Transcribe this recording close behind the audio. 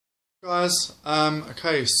Guys,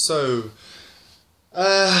 okay, so,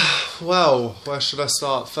 well, where should I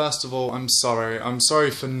start? First of all, I'm sorry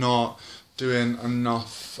for not doing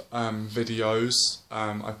enough videos.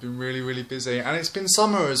 I've been really busy, and it's been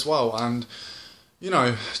summer as well, and, you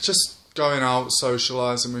know, just going out,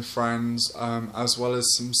 socialising with friends, as well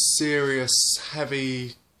as some serious,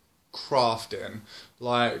 heavy crafting.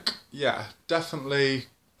 Like, yeah, definitely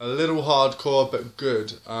a little hardcore, but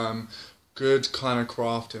good. Good kind of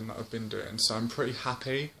crafting that I've been doing, so I'm pretty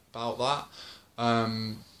happy about that.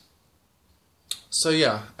 So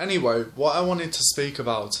yeah, anyway, what I wanted to speak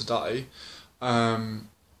about today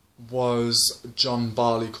was John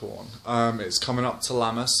Barleycorn. It's coming up to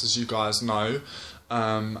Lammas, as you guys know.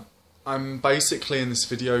 I'm basically in this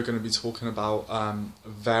video going to be talking about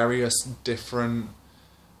various different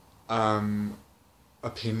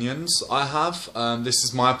opinions I have. This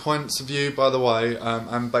is my points of view, by the way.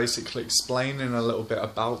 I'm basically explaining a little bit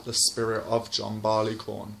about the spirit of John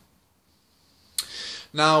Barleycorn.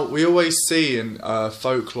 Now, we always see in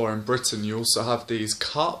folklore in Britain, you also have these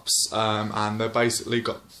cups, and they're basically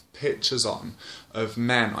got pictures on of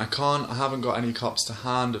men. I haven't got any cups to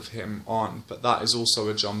hand of him on, but that is also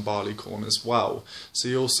a John Barleycorn as well. So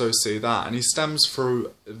you also see that, and he stems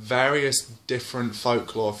through various different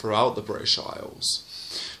folklore throughout the British Isles.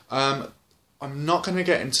 I'm not going to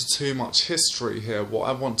get into too much history here. What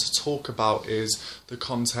I want to talk about is the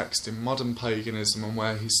context in modern paganism and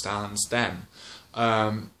where he stands then,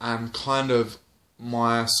 and kind of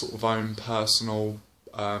my sort of own personal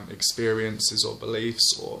experiences or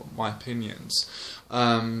beliefs or my opinions.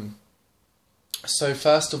 So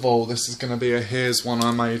first of all, this is going to be a here's one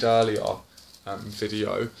I made earlier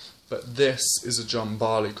video, but this is a John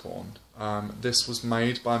Barleycorn. This was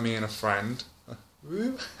made by me and a friend.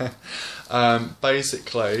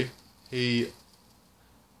 Basically, it's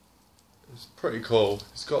pretty cool.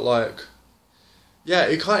 He's got like, yeah,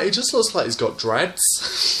 it just looks like he's got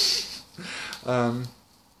dreads.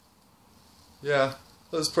 Yeah,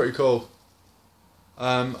 that's pretty cool.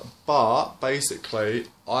 But basically,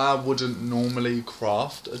 I wouldn't normally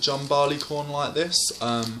craft a John Barleycorn like this.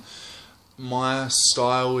 My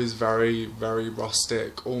style is very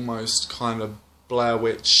rustic, almost kind of Blair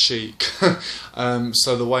Witch chic.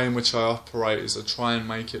 So the way in which I operate is I try and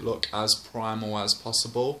make it look as primal as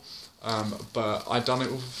possible. But I done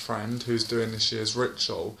it with a friend who's doing this year's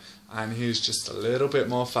ritual, and he's just a little bit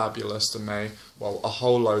more fabulous than me. Well, a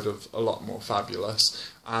lot more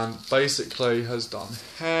fabulous, and basically has done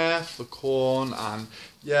hair for Corn, and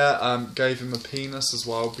yeah, gave him a penis as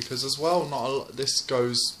well, because as well, this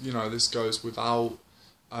goes without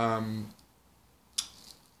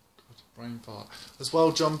brain fart. As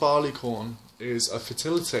well, John Barleycorn is a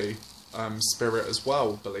fertility spirit as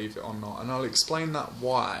well, believe it or not, and I'll explain that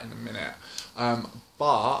why in a minute.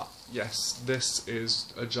 But yes, this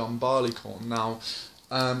is a John Barleycorn. Now,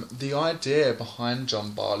 the idea behind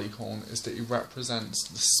John Barleycorn is that he represents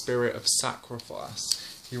the spirit of sacrifice.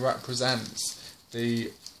 He represents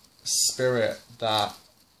the spirit that...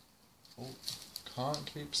 Oh, can't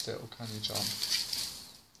keep still, can you, John?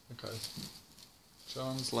 Okay.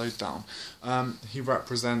 John's laid down. He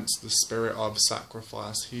represents the spirit of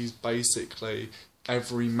sacrifice. He's basically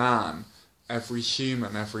every man, every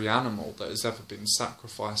human, every animal that has ever been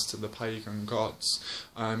sacrificed to the pagan gods.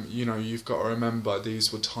 You know, you've got to remember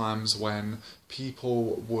these were times when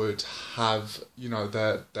people would have, you know,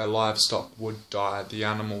 their livestock would die, the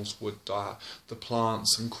animals would die, the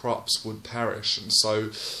plants and crops would perish, and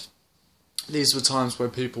so these were times where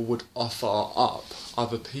people would offer up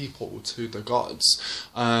other people to the gods.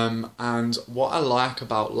 And what I like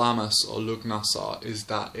about Lammas or Lugnasa is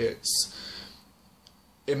that it's,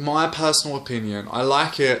 in my personal opinion, I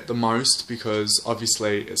like it the most because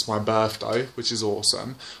obviously it's my birthday, which is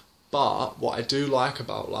awesome. But what I do like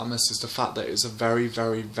about Lammas is the fact that it's a very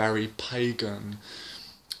pagan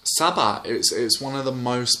Sabbat. It's one of the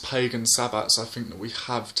most pagan Sabbats I think that we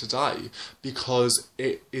have today, because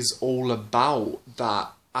it is all about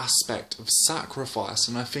that aspect of sacrifice,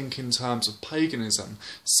 and I think in terms of paganism,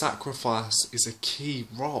 sacrifice is a key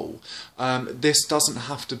role. This doesn't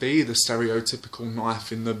have to be the stereotypical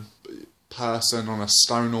knife in the person on a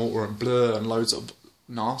stone altar and blur and loads of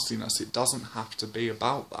nastiness. It doesn't have to be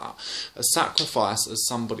about that. A sacrifice, as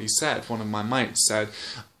somebody said, one of my mates said,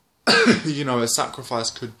 you know, a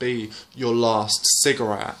sacrifice could be your last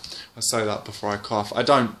cigarette. I say that before I cough. I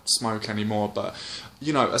don't smoke anymore, but,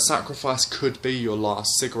 you know, a sacrifice could be your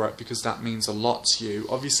last cigarette because that means a lot to you.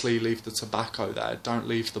 Obviously, leave the tobacco there. Don't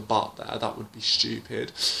leave the butt there. That would be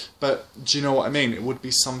stupid. But do you know what I mean? It would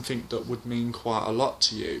be something that would mean quite a lot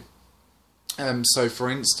to you. So for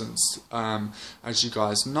instance, as you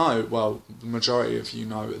guys know, well, the majority of you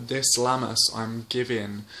know, this Lammas I'm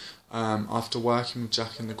giving, after working with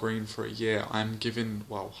Jack in the Green for a year, I'm giving,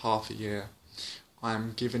 well, half a year,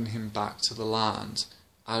 I'm giving him back to the land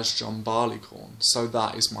as John Barleycorn. So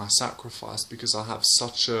that is my sacrifice, because I have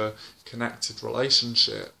such a connected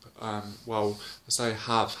relationship. Well, I say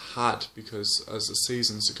have had, because as the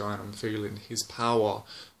seasons are going, I'm feeling his power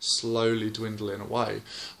slowly dwindling away.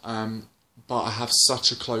 But I have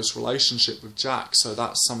such a close relationship with Jack, so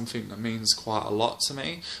that's something that means quite a lot to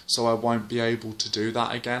me. So I won't be able to do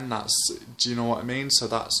that again. Do you know what I mean? So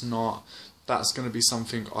that's going to be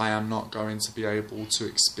something I am not going to be able to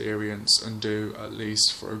experience and do, at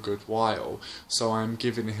least for a good while. So I'm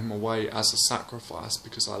giving him away as a sacrifice,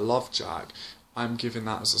 because I love Jack. I'm giving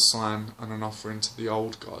that as a sign and an offering to the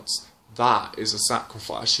old gods. That is a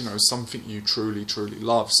sacrifice, you know, something you truly, truly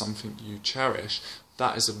love, something you cherish.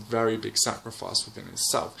 That is a very big sacrifice within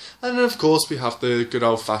itself. And then, of course, we have the good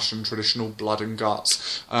old-fashioned traditional blood and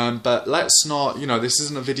guts. But let's not, you know, this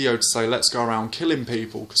isn't a video to say let's go around killing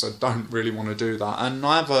people, because I don't really want to do that. And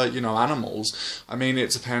neither, you know, animals. I mean, it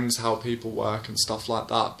depends how people work and stuff like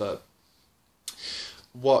that. But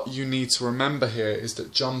what you need to remember here is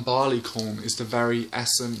that John Barleycorn is the very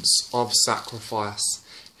essence of sacrifice.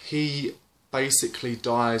 He basically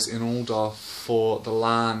dies in order for the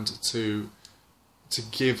land to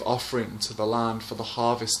give offering to the land for the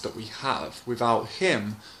harvest that we have. Without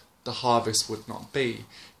him, the harvest would not be.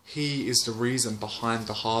 He is the reason behind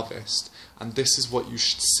the harvest, and this is what you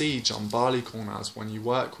should see John Barleycorn as when you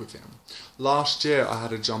work with him. Last year I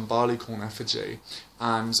had a John Barleycorn effigy,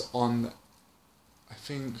 and on, I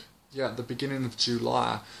think, yeah, the beginning of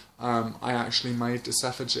July, I actually made this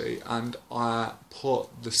effigy, and I put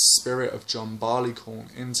the spirit of John Barleycorn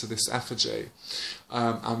into this effigy,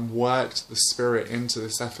 and worked the spirit into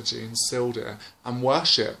this effigy and sealed it, and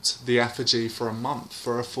worshipped the effigy for a month,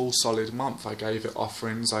 for a full solid month. I gave it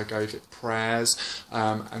offerings, I gave it prayers,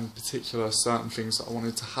 and particular certain things that I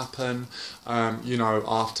wanted to happen. You know,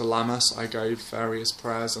 after Lammas, I gave various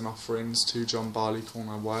prayers and offerings to John Barleycorn.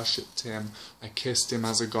 I worshipped him, I kissed him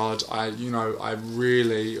as a god. I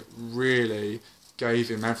really gave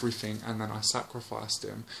him everything, and then I sacrificed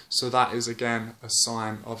him. So that is again a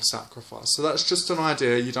sign of sacrifice. So that's just an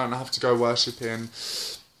idea. You don't have to go worshipping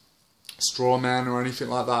straw men or anything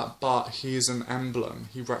like that, but he is an emblem.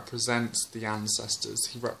 He represents the ancestors.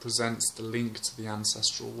 He represents the link to the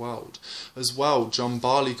ancestral world. As well, John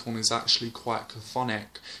Barleycorn is actually quite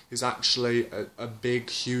chthonic. He's actually a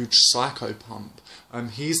big, huge psychopump.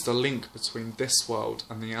 He's the link between this world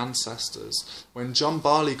and the ancestors. When John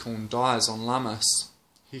Barleycorn dies on Lammas,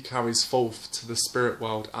 he carries forth to the spirit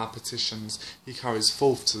world our petitions. He carries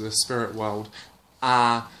forth to the spirit world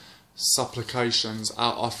our supplications,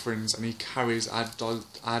 our offerings, and he carries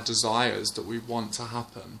our desires that we want to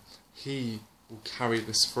happen. He will carry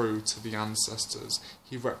this through to the ancestors.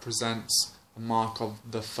 He represents a mark of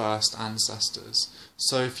the first ancestors.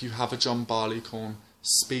 So if you have a John Barleycorn,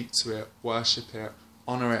 speak to it, worship it,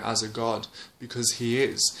 honour it as a god, because he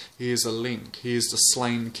is a link. He is the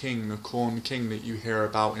slain king, the corn king that you hear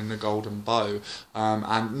about in the golden bow,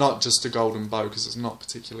 and not just the golden bow, because it's not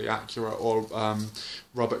particularly accurate, or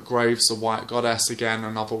Robert Graves' The White Goddess, again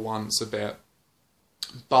another one's a bit.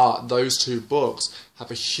 But those two books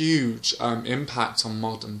have a huge impact on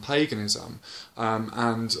modern paganism,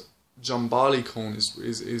 and John Barleycorn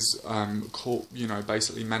is called, you know,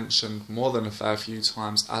 basically mentioned more than a fair few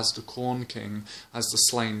times as the corn king, as the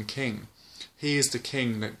slain king. He is the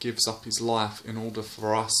king that gives up his life in order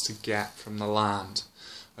for us to get from the land.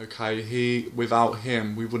 Okay, without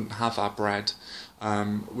him we wouldn't have our bread.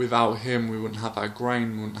 Without him we wouldn't have our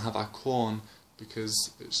grain, we wouldn't have our corn,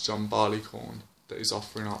 because it's John Barleycorn that is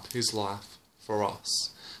offering up his life for us.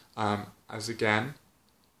 As again,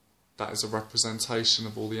 that is a representation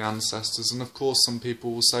of all the ancestors. And of course some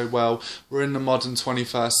people will say, well, we're in the modern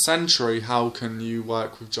 21st century, how can you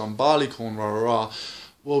work with John Barleycorn, rah, rah, rah?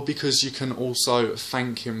 Well, because you can also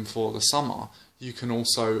thank him for the summer. You can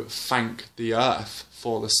also thank the earth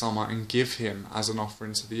for the summer and give him as an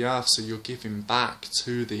offering to the earth. So you're giving back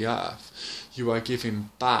to the earth. You are giving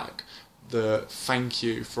back the thank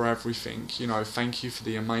you for everything, you know, thank you for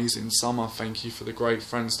the amazing summer, thank you for the great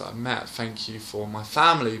friends that I've met, thank you for my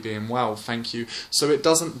family being well, thank you. So it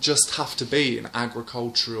doesn't just have to be in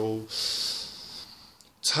agricultural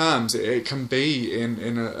terms, it can be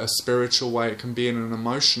in a spiritual way, it can be in an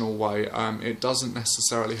emotional way, it doesn't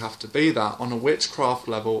necessarily have to be that. On a witchcraft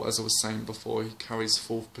level, as I was saying before, he carries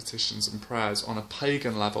forth petitions and prayers. On a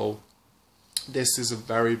pagan level, this is a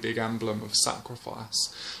very big emblem of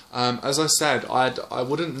sacrifice. As I said, I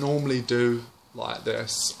wouldn't normally do like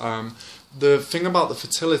this. The thing about the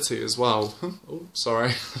fertility as well, oh,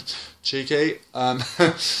 sorry, cheeky,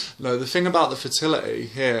 no, the thing about the fertility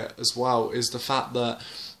here as well is the fact that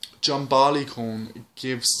John Barleycorn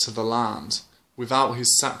gives to the land. Without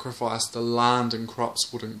his sacrifice, the land and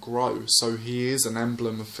crops wouldn't grow, so he is an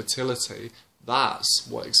emblem of fertility. That's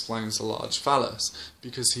what explains the large phallus,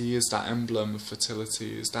 because he is that emblem of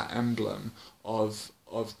fertility, is that emblem of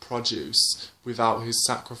produce. Without his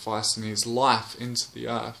sacrifice and his life into the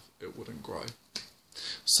earth, it wouldn't grow.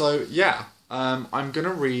 So yeah, I'm going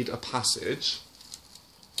to read a passage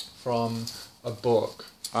from a book,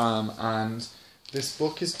 and this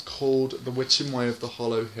book is called The Witching Way of the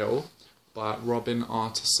Hollow Hill by Robin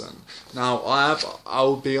Artisan. Now,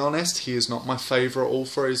 I'll be honest, he is not my favourite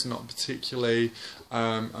author. He's not particularly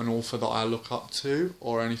an author that I look up to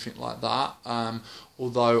or anything like that.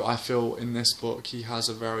 Although I feel in this book he has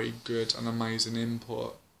a very good and amazing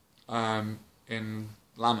input in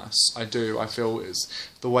Lammas. I do. I feel it's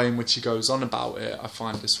the way in which he goes on about it. I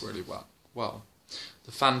find this really well.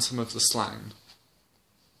 The Phantom of the Slain.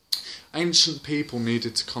 Ancient people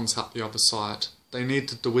needed to contact the other side. They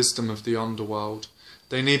needed the wisdom of the underworld.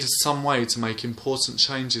 They needed some way to make important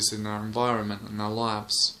changes in their environment and their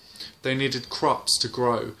lives. They needed crops to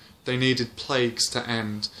grow. They needed plagues to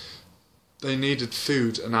end. They needed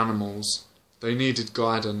food and animals. They needed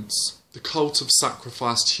guidance. The cult of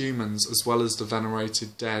sacrificed humans, as well as the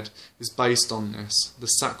venerated dead, is based on this. The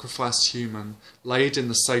sacrificed human, laid in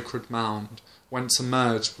the sacred mound, went to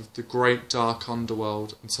merge with the great dark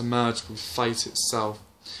underworld and to merge with fate itself,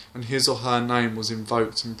 and his or her name was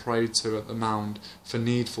invoked and prayed to at the mound for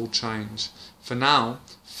needful change. For now,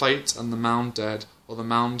 fate and the mound dead, or the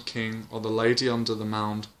mound king, or the lady under the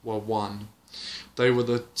mound, were one. They were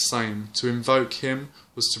the same. To invoke him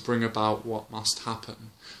was to bring about what must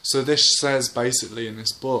happen. So this says basically in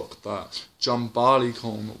this book that John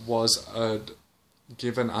Barleycorn was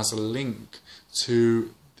given as a link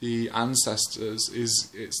to the ancestors.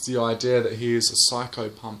 It's the idea that he is a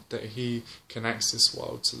psychopomp, that he connects this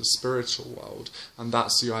world to the spiritual world, and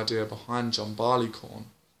that's the idea behind John Barleycorn.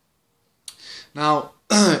 Now,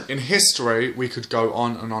 in history, we could go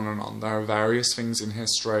on and on and on. There are various things in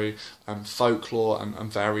history, folklore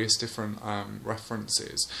and various different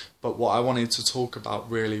references. But what I wanted to talk about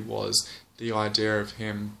really was the idea of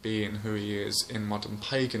him being who he is in modern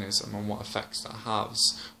paganism and what effects that has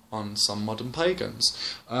on some modern pagans.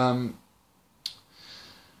 And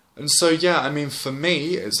so, yeah, I mean, for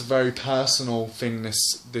me, it's a very personal thing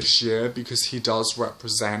this year because he does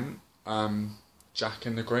represent Jack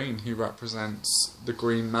in the Green. He represents the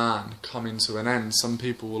Green Man coming to an end. Some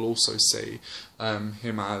people will also see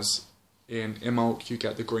him as, in Imbolc you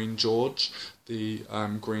get the Green George, the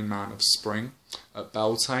Green Man of Spring. At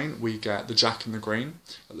Beltane we get the Jack in the Green.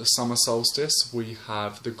 At the summer solstice we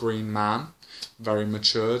have the Green Man, very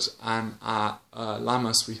matured, and at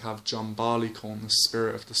Lammas we have John Barleycorn, the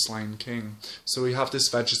spirit of the slain king. So we have this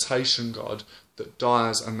vegetation god that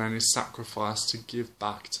dies and then is sacrificed to give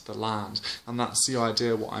back to the land, and that's the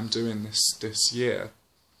idea what I'm doing this year.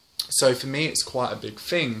 So for me it's quite a big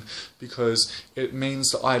thing because it means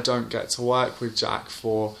that I don't get to work with Jack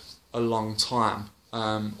for a long time,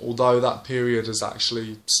 although that period has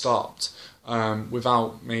actually stopped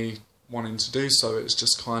without me wanting to do so. It's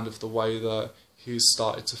just kind of the way that he's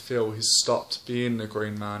started to feel. He's stopped being the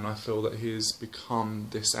Green Man. I feel that he's become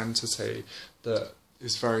this entity that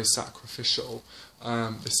is very sacrificial,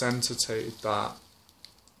 this entity that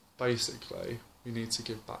basically we need to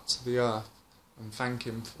give back to the earth and thank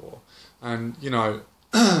him for. And, you know,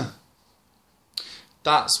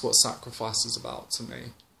 that's what sacrifice is about to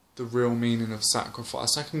me, the real meaning of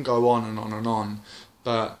sacrifice. I can go on and on and on,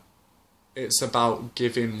 but it's about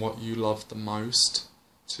giving what you love the most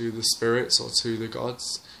to the spirits or to the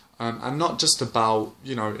gods. And not just about,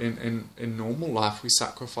 you know, in normal life we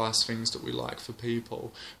sacrifice things that we like for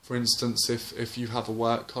people. For instance, if you have a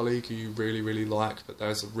work colleague who you really, really like, but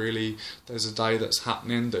there's a day that's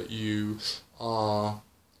happening that you are,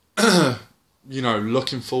 you know,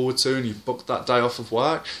 looking forward to, and you've booked that day off of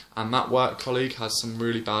work, and that work colleague has some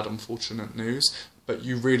really bad, unfortunate news, but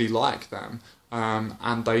you really like them.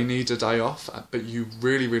 And they need a day off, but you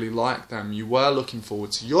really, really like them. You were looking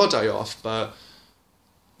forward to your day off, but,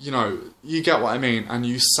 you know, you get what I mean, and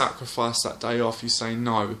you sacrifice that day off. You say,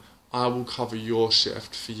 no, I will cover your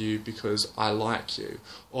shift for you because I like you.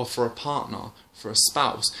 Or for a partner, for a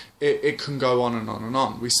spouse. It can go on and on and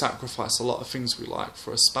on. We sacrifice a lot of things we like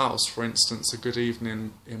for a spouse. For instance, a good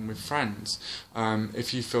evening in with friends.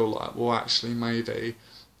 If you feel like, well, actually, maybe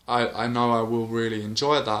I know I will really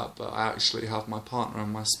enjoy that, but I actually have my partner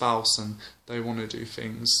and my spouse, and they want to do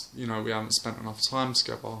things, you know, we haven't spent enough time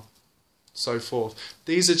together, so forth.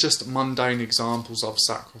 These are just mundane examples of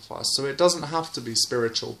sacrifice, so it doesn't have to be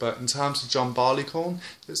spiritual, but in terms of John Barleycorn,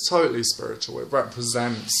 it's totally spiritual. It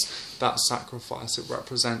represents that sacrifice, it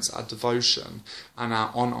represents our devotion and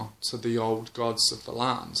our honour to the old gods of the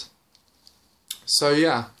land. So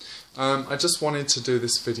yeah, I just wanted to do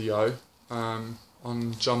this video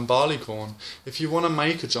on John Barleycorn. If you want to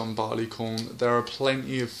make a John Barleycorn, there are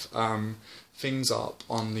plenty of things up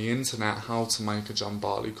on the internet how to make a John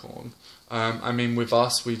Barleycorn. I mean, with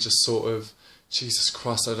us, we just sort of, Jesus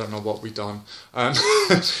Christ, I don't know what we done.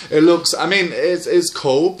 It looks, I mean, it's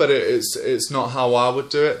cool, but it's not how I would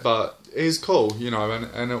do it, but it is cool, you know,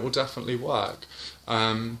 and it will definitely work.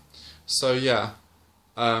 So yeah,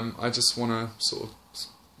 I just wanted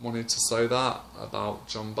to say that about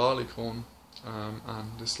John Barleycorn.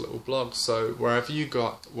 And this little blog. So wherever you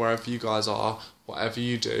guys are, whatever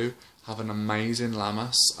you do, have an amazing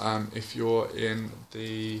Lammas. If you're in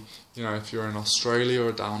if you're in Australia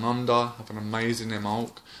or down under, have an amazing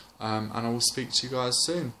Imolc. And I will speak to you guys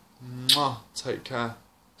soon. Mwah. Take care.